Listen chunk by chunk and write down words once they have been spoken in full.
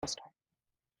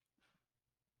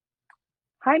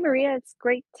Hi, Maria. It's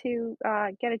great to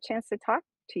get a chance to talk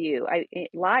to you.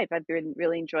 Live. I've been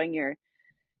really enjoying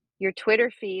your Twitter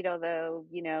feed, although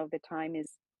the time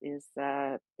is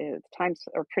the times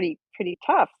are pretty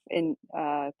tough in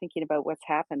thinking about what's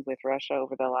happened with Russia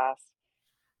over the last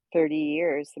 30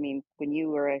 years. I mean, when you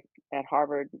were at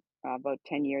Harvard about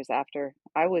 10 years after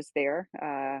I was there,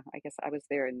 I guess I was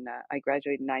there in I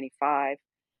graduated in '95,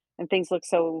 and things look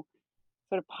so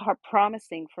sort of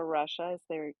promising for Russia as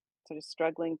they're sort of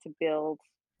struggling to build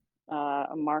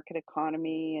a market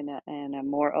economy and a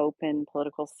more open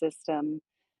political system,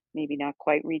 maybe not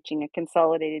quite reaching a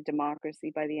consolidated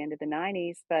democracy by the end of the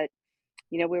 '90s. But,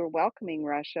 we were welcoming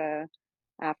Russia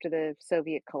after the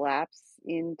Soviet collapse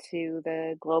into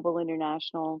the global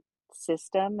international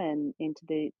system and into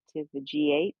the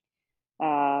G8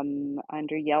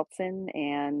 under Yeltsin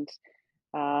and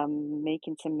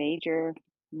making some major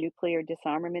nuclear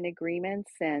disarmament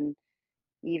agreements and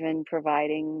even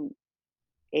providing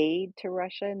aid to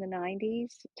Russia in the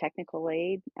 '90s, technical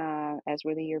aid, as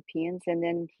were the Europeans. And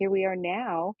then here we are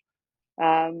now,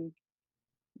 um,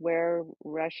 where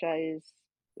Russia is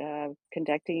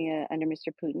under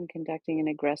Mr. Putin, conducting an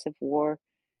aggressive war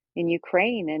in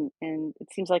Ukraine. And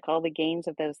it seems like all the gains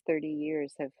of those 30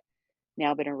 years have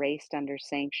now been erased under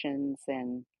sanctions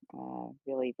and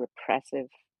really repressive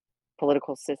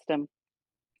political system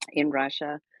in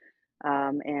Russia.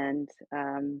 And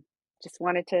just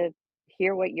wanted to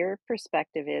hear what your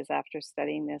perspective is after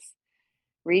studying this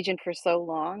region for so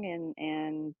long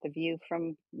and the view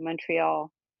from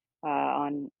Montreal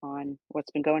on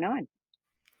what's been going on.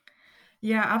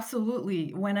 Yeah,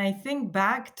 absolutely. When I think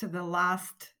back to the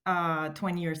last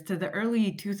 20 years, to the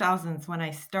early 2000s, when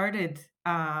I started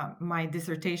my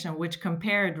dissertation, which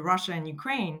compared Russia and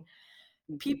Ukraine,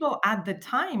 Mhm. people at the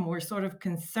time were sort of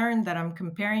concerned that I'm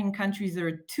comparing countries that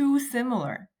are too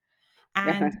similar.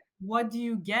 And what do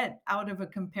you get out of a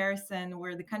comparison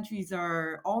where the countries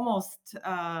are almost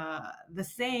the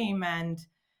same, and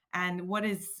what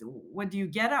do you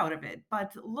get out of it?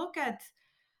 But look at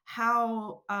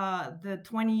how the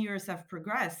 20 years have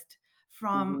progressed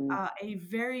from Mhm. a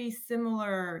very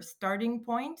similar starting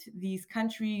point. These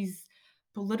countries'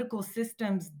 political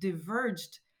systems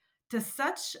diverged to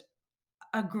such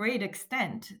a great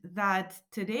extent that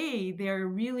today they're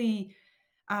really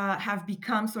have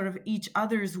become sort of each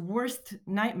other's worst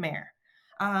nightmare.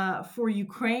 For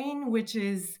Ukraine, which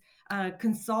is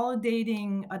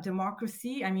consolidating a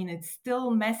democracy, I mean, it's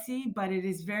still messy, but it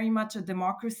is very much a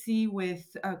democracy with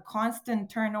a constant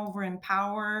turnover in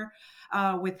power,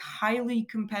 with highly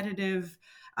competitive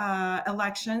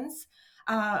elections.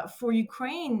 For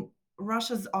Ukraine,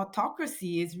 Russia's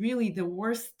autocracy is really the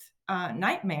worst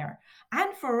nightmare.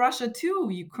 And for Russia too,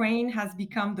 Ukraine has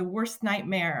become the worst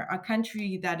nightmare, a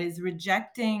country that is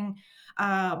rejecting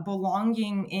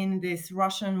belonging in this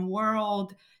Russian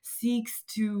world, seeks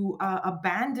to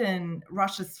abandon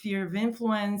Russia's sphere of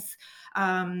influence.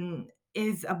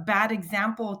 Is a bad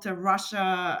example to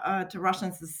Russia, to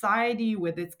Russian society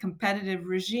with its competitive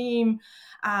regime,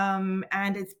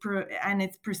 and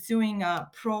it's pursuing a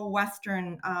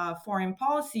pro-Western foreign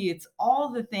policy. It's all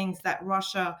the things that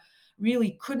Russia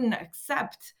really couldn't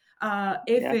accept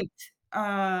Yeah.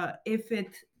 if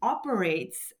it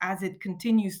operates as it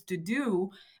continues to do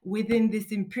within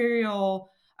this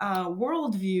imperial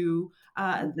worldview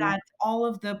Mhm. that all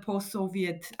of the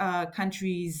post-Soviet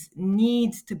countries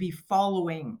need to be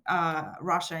following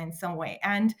Russia in some way,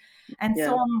 and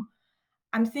so Yeah.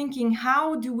 I'm thinking,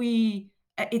 how do we?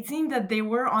 It seemed that they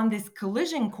were on this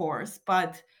collision course,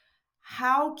 but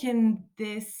how can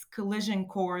this collision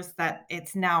course that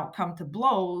it's now come to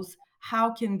blows,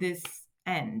 how can this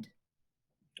end?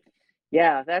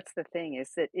 Yeah, that's the thing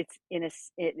is that it's in a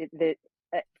s it the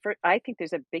for I think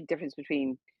there's a big difference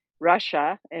between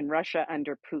Russia and Russia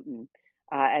under Putin,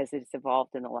 as it's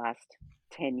evolved in the last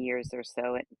 10 years or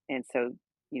so, and so,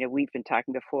 we've been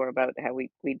talking before about how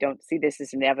we don't see this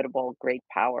as inevitable great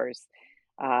powers,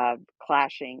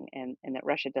 clashing, and that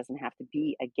Russia doesn't have to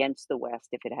be against the West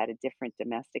if it had a different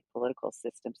domestic political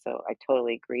system. So I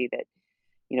totally agree that,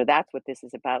 that's what this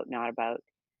is about, not about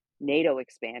NATO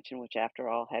expansion, which after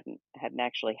all hadn't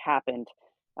actually happened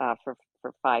for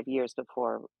 5 years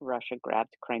before Russia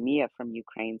grabbed Crimea from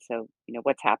Ukraine. So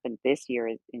what's happened this year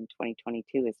in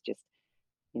 2022 is just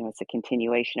it's a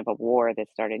continuation of a war that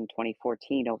started in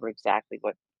 2014 over exactly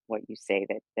what you say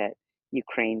that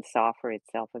Ukraine saw for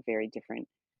itself a very different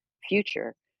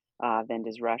future than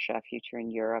does Russia, a future in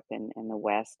Europe and the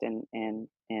West and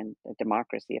a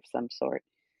democracy of some sort.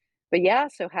 But yeah,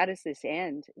 so how does this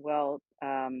end? Well,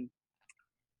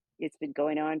 it's been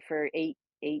going on for eight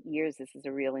years. This is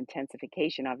a real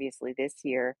intensification, obviously, this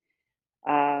year.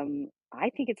 I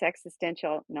think it's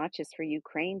existential, not just for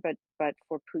Ukraine, but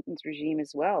for Putin's regime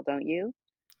as well, don't you?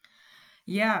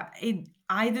 Yeah,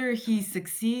 either he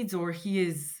succeeds or he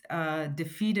is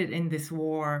defeated in this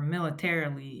war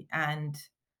militarily, and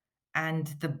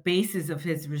the basis of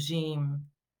his regime,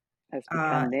 Has uh,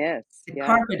 become this. the Yeah.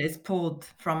 carpet is pulled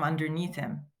from underneath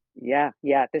him. Yeah,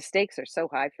 yeah, the stakes are so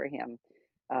high for him,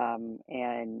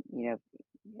 and,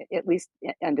 at least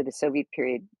under the Soviet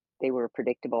period, they were a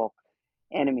predictable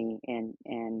enemy,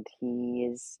 and he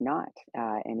is not,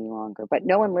 any longer, but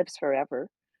no one lives forever,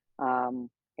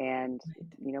 and,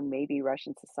 Right. maybe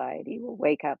Russian society will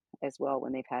wake up as well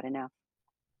when they've had enough.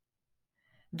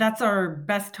 That's our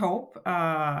best hope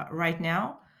right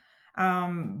now.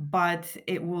 But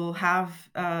it will have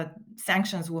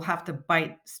sanctions will have to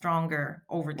bite stronger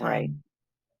over Right, time.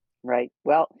 right.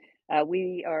 Well,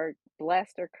 we are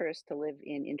blessed or cursed to live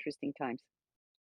in interesting times.